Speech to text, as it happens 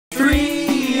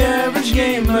Average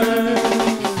Gamer.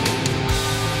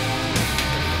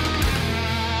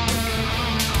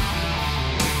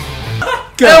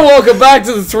 And welcome back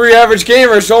to the 3 Average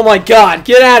Gamers. Oh my god,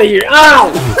 get out of here.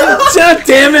 Ow! God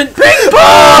damn it. Ping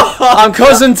pong! I'm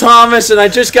Cousin Thomas and I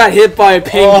just got hit by a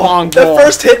ping pong ball. That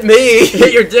first hit me.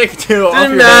 Hit your dick too.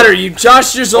 Didn't matter.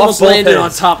 Josh just almost landed on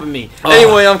heads. top of me.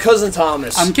 Anyway, I'm Cousin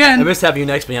Thomas. I'm Ken. I missed having you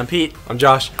next to me. I'm Pete. I'm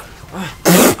Josh. the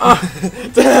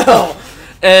hell?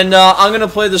 And I'm gonna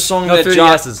play the song that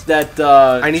Josh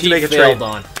I need Pete to make a failed trade.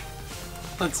 on.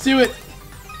 Let's do it.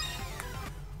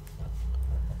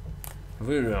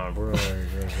 We're on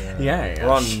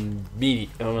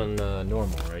medium. I'm on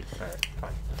normal, right? Alright,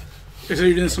 fine. So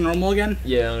you're doing this on normal again?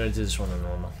 Yeah, I'm gonna do this one on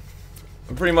normal.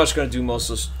 I'm pretty much gonna do most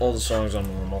of all the songs on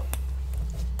normal.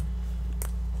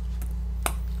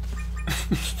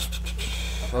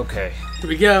 Okay, Here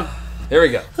we go. there we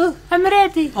go. I'm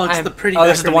ready. Oh, it's the pretty. Oh,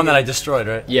 this is the one that I background destroyed,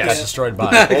 right? Yes. Got destroyed by.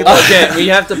 Okay, we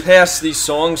have to pass these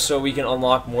songs so we can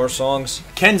unlock more songs.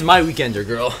 Ken's my weekender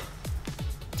girl. again.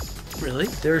 Really?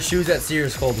 There are shoes at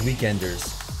Sears called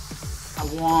Weekenders. I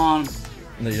want.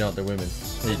 No, you don't. They're women.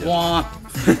 Yeah, you do. Want.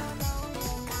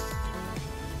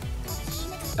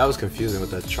 That was confusing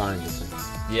with that triangle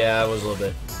thing. Yeah, it was a little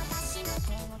bit.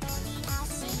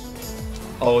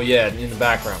 Oh yeah, in the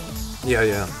background. Yeah,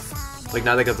 yeah. Like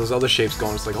now they got those other shapes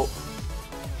going. It's like, oh,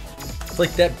 It's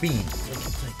like that bean.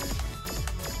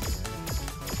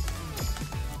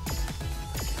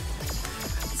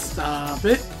 Stop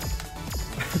it.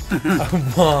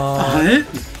 Come on. it.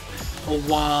 A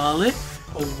wallet.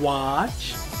 A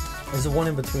watch. There's a one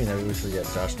in between. I always forget.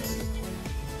 Josh knows it.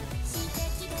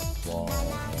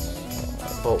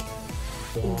 oh.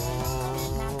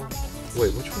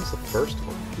 Wait, which one's the first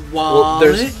one? Wallet. Well,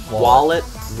 there's wallet,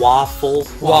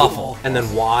 waffle, and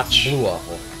then watch. Blue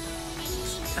waffle.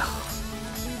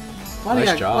 Why do you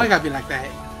Nice gotta, job. why you gotta be like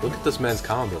that? Look at this man's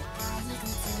combo.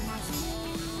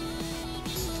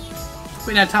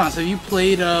 Wait, now Thomas, have you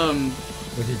played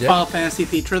What you did? Final Fantasy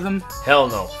Theatre Rhythm? Hell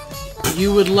no.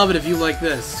 You would love it if you like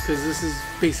this, because this is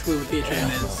basically what Theatre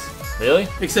Rhythm is. Really?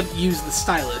 Except use the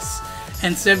stylus.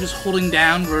 Instead of just holding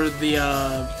down where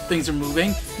the things are moving,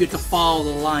 you have to follow the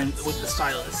line with the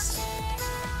stylus.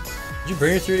 Did you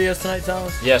bring your 3DS tonight,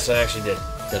 Thomas? Yes, I actually did.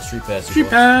 Got Street Pass. Street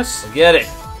Pass! Get it.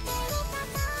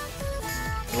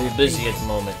 A little busy at the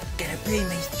moment. Gotta play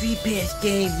my Street Pass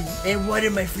games and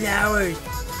water my flowers.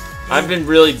 I've been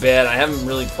really bad. I haven't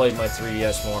really played my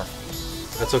 3DS more.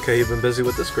 That's okay. You've been busy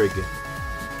with this great game.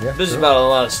 Yeah, Busy about a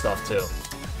lot of stuff too.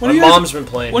 What My have you guys- mom's been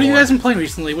playing. What have you more. guys been playing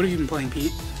recently? What have you been playing,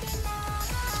 Pete?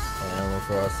 Animal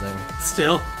Crossing.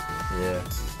 Still? Yeah.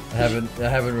 I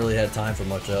haven't really had time for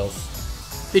much else.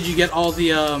 Did you get all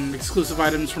the exclusive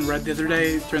items from Red the other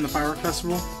day during the firework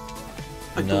festival?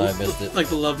 Like No, the, I missed it. Like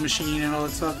the Love Machine and all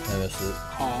that stuff? I missed it.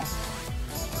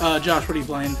 Aw. Josh, what are you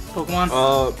playing? Pokemon?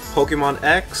 Pokemon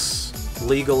X,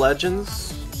 League of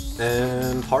Legends,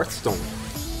 and Hearthstone.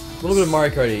 A little bit of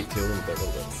Mario Kart 8 too. A little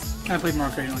bit. I played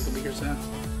Mario Kart in like a week or so.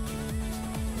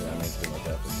 Yeah, I might do like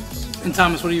that. And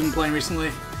Thomas, what have you been playing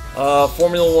recently?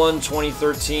 Formula 1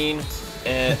 2013,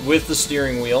 and with the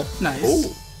steering wheel. Nice.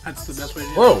 Oh. That's the best way to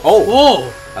do it. Whoa! Oh,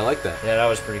 Whoa! I like that. Yeah, that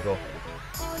was pretty cool.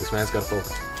 This man's got a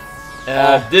focus.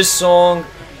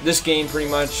 This game, pretty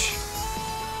much.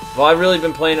 Well, I've really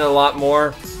been playing it a lot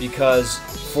more because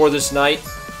for this night.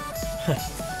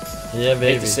 Yeah, I hate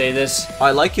baby. to say this.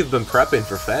 I like you've been prepping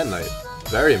for fan night.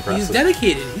 Very impressive. He's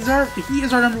dedicated. He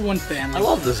is our #1 fan. I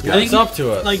love this He guy. lives up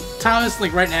to it. Like Thomas,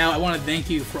 like right now, I want to thank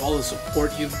you for all the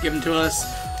support you've given to us.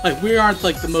 Like we aren't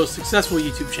like the most successful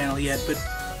YouTube channel yet, but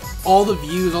all the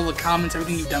views, all the comments,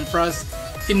 everything you've done for us,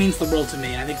 it means the world to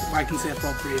me. I think I can say that for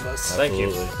all 3 of us. Thank you.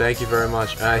 Absolutely. Thank you very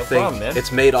much. And I No think problem, man.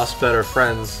 it's made us better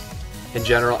friends in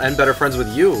general, and better friends with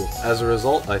you as a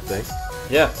result, I think.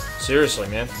 Yeah, seriously,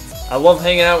 man. I love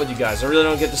hanging out with you guys. I really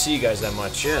don't get to see you guys that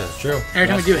much. Yeah. It's true. Every time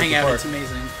we That's do the hang out, part. it's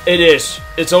amazing. It is.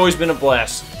 It's always been a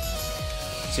blast.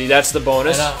 See, that's the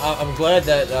bonus. And I'm glad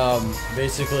that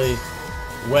basically,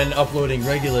 when uploading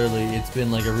regularly, it's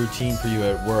been like a routine for you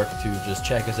at work to just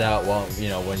check us out while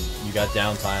when you got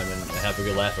downtime and have a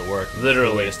good laugh at work.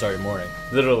 Literally. Good way to start your morning.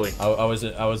 Literally. I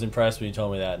was impressed when you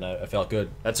told me that, and I felt good.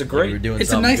 That's a Like we were great. doing It's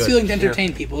a something nice good. feeling to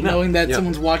entertain people, knowing that Yeah.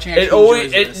 someone's watching. Actually It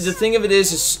always. enjoys this. The thing of it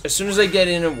is, as soon as I get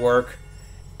in at work,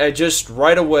 I just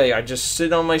right away I just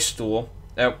sit on my stool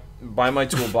by my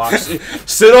toolbox.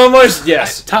 Sit on my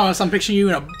yes. Thomas, I'm picturing you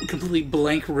in a completely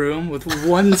blank room with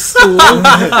one stool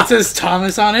that says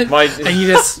Thomas on it, and you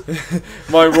just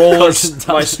My roller,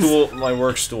 my stool, my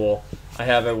work stool. I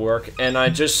have at work, and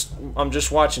I'm just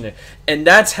watching it, and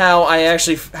that's how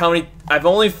I've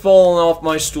only fallen off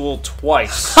my stool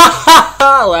twice.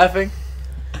 Laughing.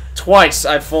 twice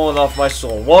I've fallen off my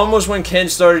stool. One was when Ken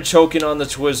started choking on the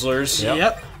Twizzlers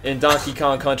Yep. in Donkey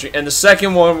Kong Country, and the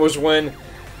second one was when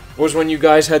you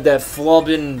guys had that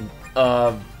flubbing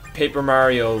Paper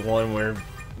Mario one where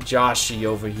Joshy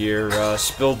over here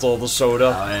spilled all the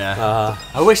soda. Oh yeah.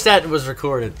 I wish that was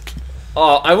recorded.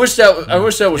 Oh, I wish that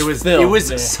was filmed. It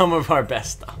was some of our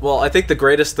best stuff. Well, I think the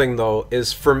greatest thing though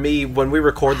is for me when we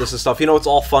record this and stuff. You know, it's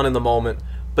all fun in the moment,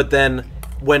 but then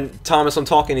when Thomas, I'm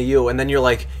talking to you, and then you're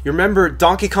like, you remember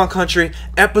Donkey Kong Country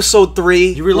Episode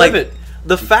 3? You relive it.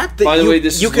 The fact that By the way,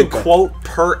 this you is can Luca. quote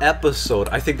per episode,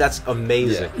 I think that's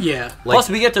amazing. Yeah. Like, Plus,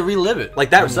 we get to relive it.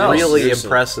 like that ourselves. really Seriously.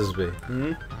 impresses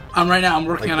me. Right now I'm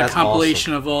working Like, on a that's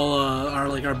compilation of all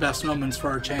our best moments for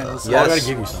our channels. Yes, gotta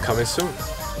give you some. coming soon.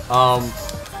 Well,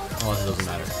 it doesn't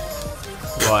matter.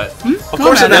 But Of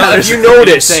course it matter. matters. If you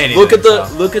notice, say anything, look at the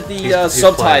so. He's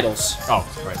subtitles. oh,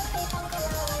 right.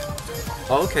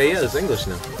 Oh, okay, yeah, it's English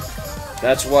now.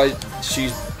 That's why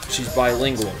she's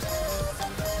bilingual.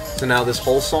 So now this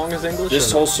whole song is English?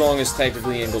 This or no? whole song is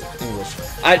technically English.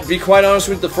 I'd be quite honest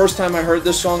with you, the first time I heard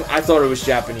this song, I thought it was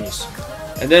Japanese.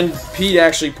 And then Pete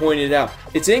actually pointed out,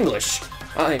 it's English.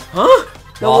 I'm like, huh?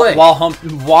 No way. While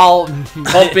humping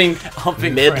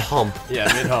mid-hump.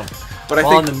 Yeah, mid hump. But I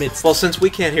While think, in the midst. well, since we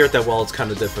can't hear it that well, it's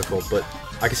kind of difficult, but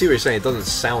I can see what you're saying. It doesn't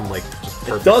sound like just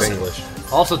perfect doesn't. English.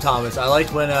 Also, Thomas, I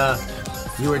liked when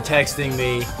you were texting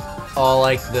me all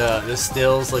like the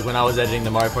stills, like when I was editing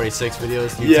the Mario Party 6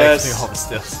 videos. You Yes. texted me all the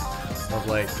stills of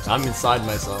like I'm inside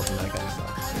myself and that kind of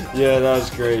stuff. Yeah, that was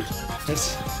great.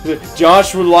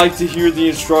 Josh would like to hear the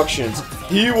instructions.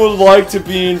 He would like to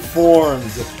be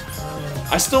informed.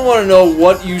 I still want to know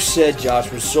what you said,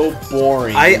 Josh, was so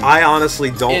boring. I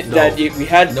honestly don't know. That you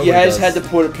Nobody guys does. had to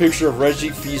put a picture of Reggie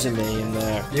Fils-Aimé in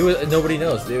there, It was nobody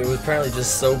knows. It was apparently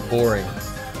just so boring.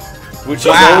 which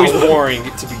Wow. is always boring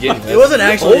to begin with. It wasn't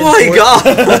actually. Oh my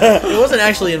god! It wasn't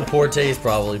actually in poor taste,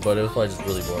 probably, but it was probably just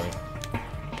really boring.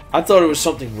 I thought it was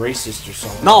something racist or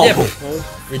something. No! Yeah,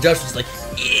 but Josh was like,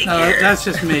 No, that's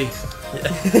just me.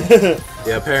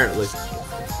 Yeah, apparently.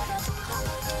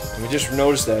 We just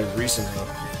noticed that recently.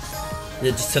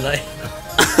 yeah, just tonight.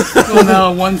 Well,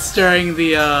 no, once during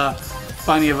the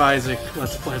Binding of Isaac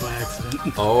Let's Play by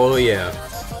accident. Oh yeah.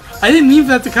 I didn't mean for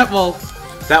that to cut. Well,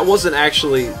 That wasn't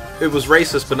actually... It was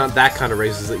racist, but not that kind of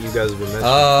racist that you guys have been mentioning.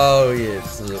 Oh yeah,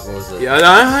 what was it? Yeah,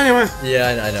 anyway.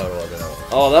 Yeah, I know what it was. I know what it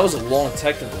was. Oh, that was a long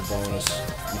technical bonus.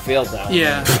 You failed that one.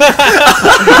 yeah.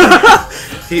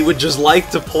 He would just like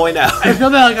to point out. I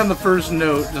felt that like on the first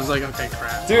note, and I was like, okay,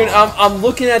 crap. Dude, I'm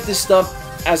looking at this stuff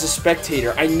as a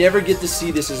spectator. I never get to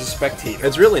see this as a spectator.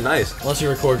 It's really nice. Unless you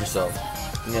record yourself.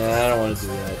 Nah, I don't want to do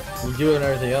that. You do it and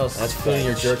everything else. That's including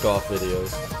your fine. jerk off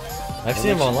videos. I've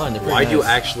seen them online. They're pretty Why'd you nice.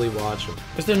 actually watch them?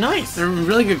 Because they're nice. They're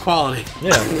really good quality.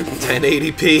 Yeah.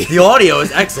 1080p. The audio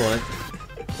is excellent.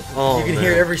 Oh, You can man.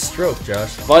 hear every stroke,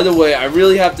 Josh. By the way, I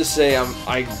really have to say,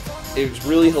 it was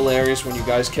really hilarious when you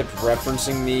guys kept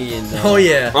referencing me in. Oh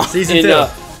yeah, season in 2.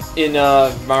 in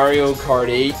Mario Kart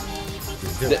 8.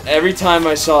 Every time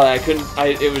I saw that,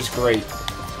 it was great.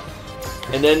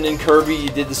 And then in Kirby, you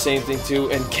did the same thing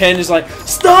too. And Ken is like,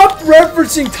 "Stop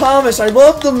referencing Thomas. I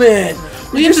love the man.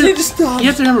 We just need to stop." You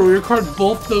have to remember, we recorded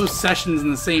both those sessions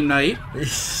in the same night.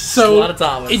 So a lot of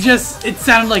Thomas. it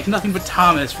sounded like nothing but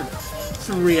Thomas for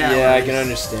 3 hours. Yeah, I can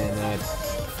understand that.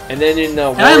 And then in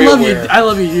And I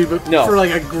love you, dude, but No. for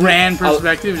like a grand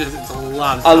perspective, it's a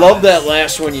lot of I Thomas. love that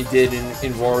last one you did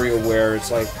in WarioWare.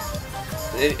 It's like,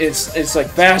 it's like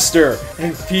faster,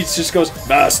 and Pete just goes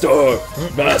faster,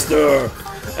 faster.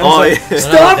 And Oh, it's yeah. like,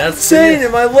 stop That's saying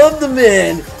weird. him. I love the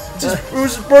man. It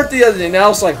was his birthday the other day. Now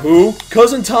it's like, who?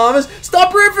 Cousin Thomas?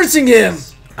 Stop referencing him.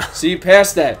 So you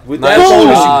passed that. With that Nice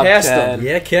bonus, job, you passed Ken. him.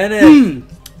 Yeah, Kenneth.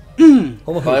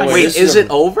 Oh my By the God. way, Wait, this is a- it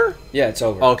over? Yeah, it's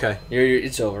over. Okay.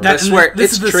 It's over. I swear, this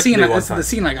it's is the tricked scene. me one This is time. the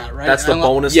scene I got right. That's the I love-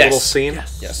 bonus Yes. little scene?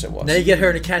 Yes, it was. Now you get her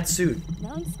in a cat suit.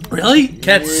 Really?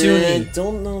 Katsuni.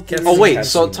 Don't know. Oh, wait, Katsuni.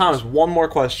 so Thomas, one more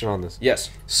question on this. Yes.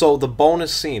 So the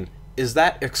bonus scene, is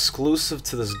that exclusive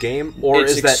to this game, or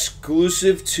It's is that...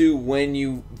 exclusive to when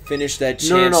you finish that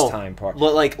chance No. time part.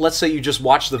 Like, let's say you just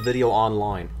watch the video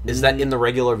online. Is that in the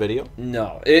regular video?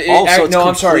 No. It's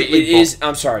I'm sorry. completely It is.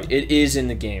 I'm sorry. It is in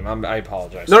the game. I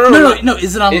apologize. No. No.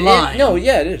 Is it online? No.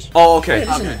 Yeah, it is. Oh, okay. Yeah, it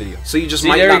is in Okay. the video. So you just See,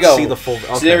 might there not we go. see the full...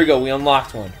 Okay. So there we go. We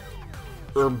unlocked one.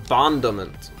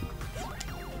 Urbandament.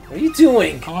 What are you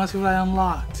doing? I want to see what I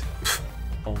unlocked.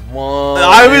 One.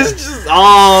 I was just...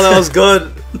 Oh, that was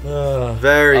good.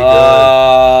 Very good.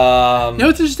 You know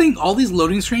what's interesting? All these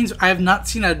loading screens, I have not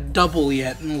seen a double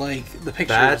yet in like the pictures.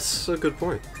 That's a good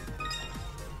point.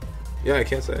 Yeah, I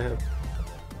can't say I have.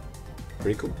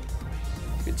 Pretty cool.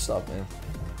 Good stuff, man.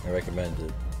 I recommend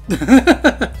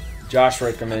it. Josh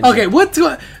recommends. Okay, what's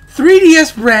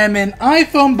 3DS Ramen,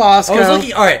 iPhone Bosco. I was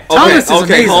looking. All right. Thomas is Okay,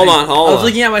 amazing. hold on. I was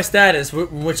looking at my status,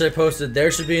 which I posted.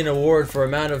 There should be an award for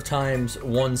amount of times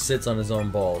one sits on his own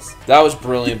balls. That was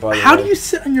brilliant, by the way. How do you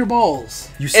sit on your balls?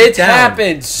 You sit It down,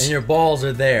 happens. and your balls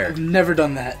are there. I've never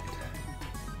done that.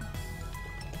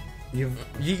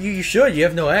 You should. You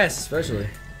have no ass, especially.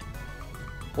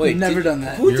 Wait, I've never done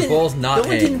that. Your balls not No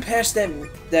one hang. didn't pass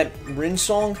that Rin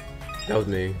song. That was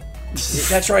me.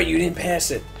 That's right, you didn't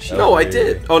pass it. No, I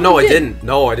did. Oh no, I didn't.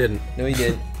 No, I didn't. No, you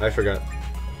did. I forgot.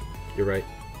 You're right.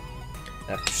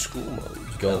 After school mode.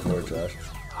 Go for it, Josh.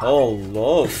 Oh,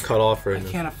 love. Cut off right I now.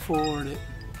 can't afford it.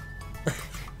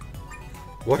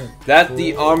 What? That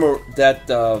the armor that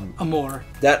Amore.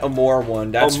 that Amore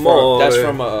one. That's Amore.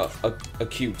 from a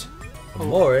cute.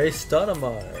 Amore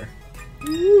Stoudemire.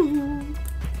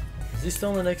 Is he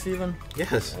still in the next even?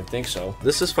 Yes. I think so.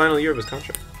 This is final year of his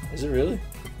contract. Is it really?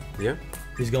 Yeah.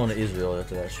 He's going to Israel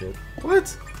after that shit.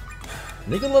 What?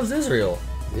 Nika loves Israel.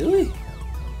 Really?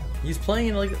 He's playing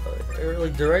in like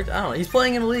direct. I don't know. He's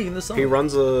playing in a league in the summer. He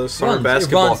runs a summer Runs, he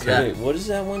basketball runs, camp. Wait, what does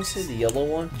that one say? The yellow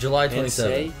one? July Pansy?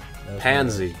 27th.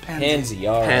 Pansy. Pansy.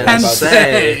 All right. Pansy.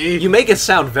 Pansy. You make it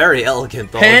sound very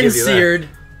elegant, though. I'll give you that. Pan-seared.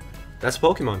 That's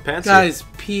Pokemon. Pansy. Guys,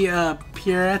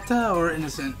 Pieretta or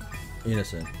Innocent?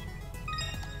 Innocent.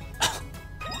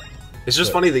 It's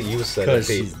just funny that you said it, Because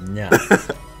Pete. she's not.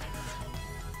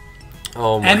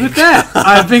 Oh my And with that,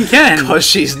 I've been Ken. Because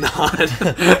she's not.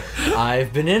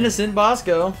 I've been innocent,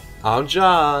 Bosco. I'm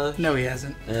Josh. No, he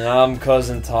hasn't. And I'm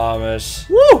Cousin Thomas.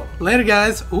 Woo! Later,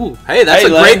 guys. Ooh. Hey, that's Hey,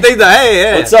 a Len. great thing to.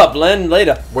 Hey. What's up, Len?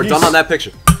 Later. We're done on that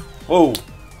picture. Whoa.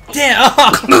 Damn!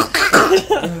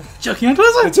 Joking on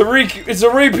Twizzler? It's a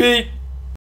repeat.